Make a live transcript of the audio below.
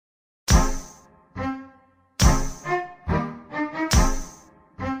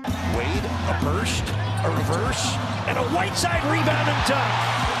reversed, a reverse, and a Whiteside rebound and dunk.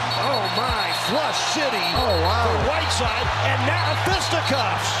 Oh my, flush city for Whiteside, and now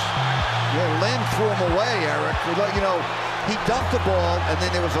fisticuffs. Yeah, Lynn threw him away, Eric. You know, he dunked the ball, and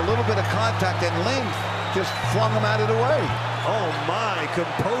then there was a little bit of contact, and Lynn just flung him out of the way. Oh my,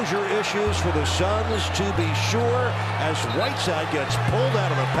 composure issues for the Suns to be sure, as Whiteside gets pulled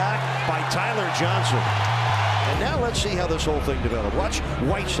out of the pack by Tyler Johnson. And now let's see how this whole thing develops. Watch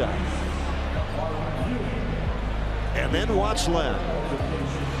Whiteside. And then watch Len.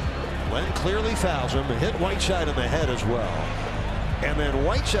 Len clearly fouls him, hit Whiteside in the head as well. And then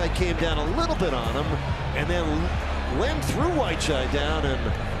Whiteside came down a little bit on him, and then Len threw Whiteside down, and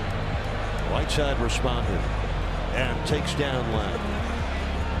Whiteside responded and takes down Len.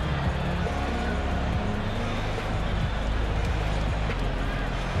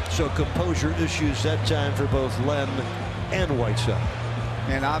 So composure issues that time for both Len and Whiteside.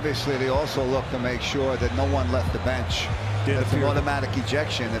 And obviously they also look to make sure that no one left the bench. It's an automatic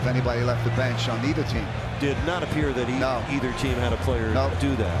ejection if anybody left the bench on either team. Did not appear that either team had a player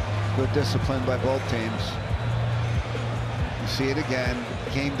do that. Good discipline by both teams. You see it again.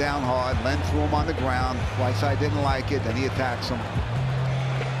 Came down hard. Len threw him on the ground. Whiteside didn't like it, and he attacks him.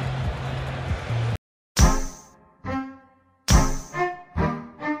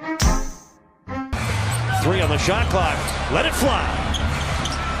 Three on the shot clock. Let it fly.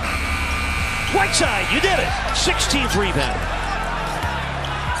 Whiteside, you did it. 16th rebound.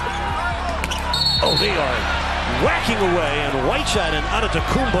 Oh, they are whacking away, and Whiteside and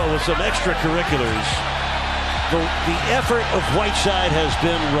Antetokounmpo with some extracurriculars. The effort of Whiteside has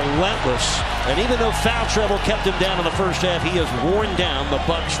been relentless, and even though foul trouble kept him down in the first half, he has worn down the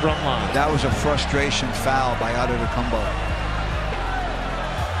Bucks' front line. That was a frustration foul by Antetokounmpo.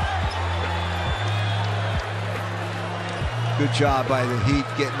 Good job by the Heat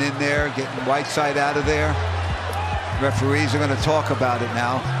getting in there, getting Whiteside out of there. Referees are going to talk about it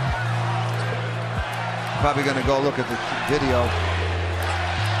now. Probably going to go look at the video.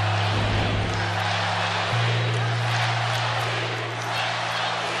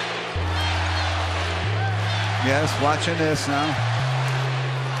 Yes, watching this now.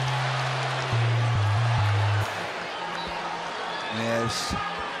 Yes.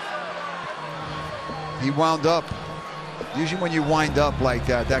 He wound up. Usually when you wind up like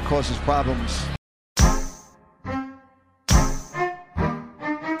that, that causes problems.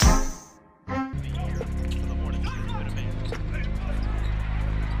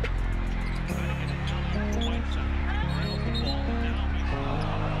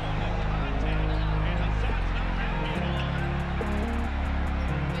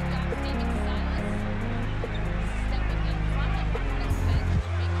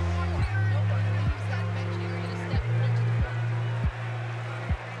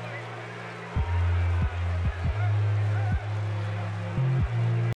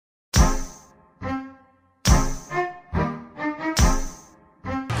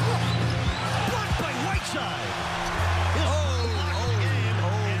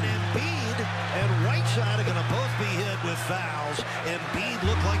 Whiteside are going to both be hit with fouls, and Embiid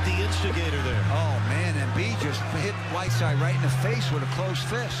looked like the instigator there. Oh, man, Embiid just hit Whiteside right in the face with a closed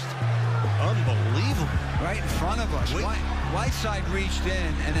fist. Unbelievable. Right in front of us. Whiteside reached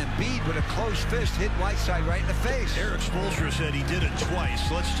in, and Embiid with a closed fist hit Whiteside right in the face. Eric Spoelstra said he did it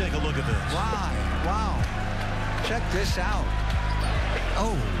twice. Let's take a look at this. Wow. Wow. Check this out.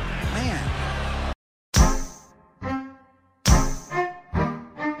 Oh, man.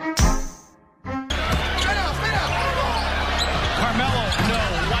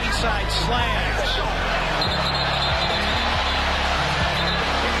 Slams.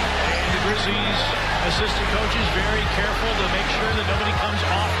 And the Grizzlies assistant coaches very careful to make sure that nobody comes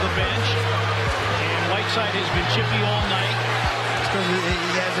off the bench. And Whiteside has been chippy all night. It's because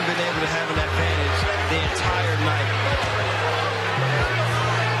he hasn't been able to have an advantage the entire night.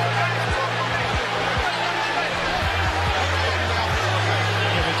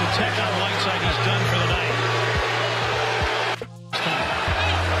 If it's a tech on Whiteside, he's done for the night.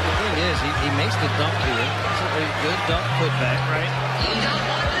 He makes the dunk here. It's a good dunk putback,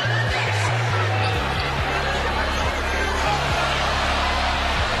 right?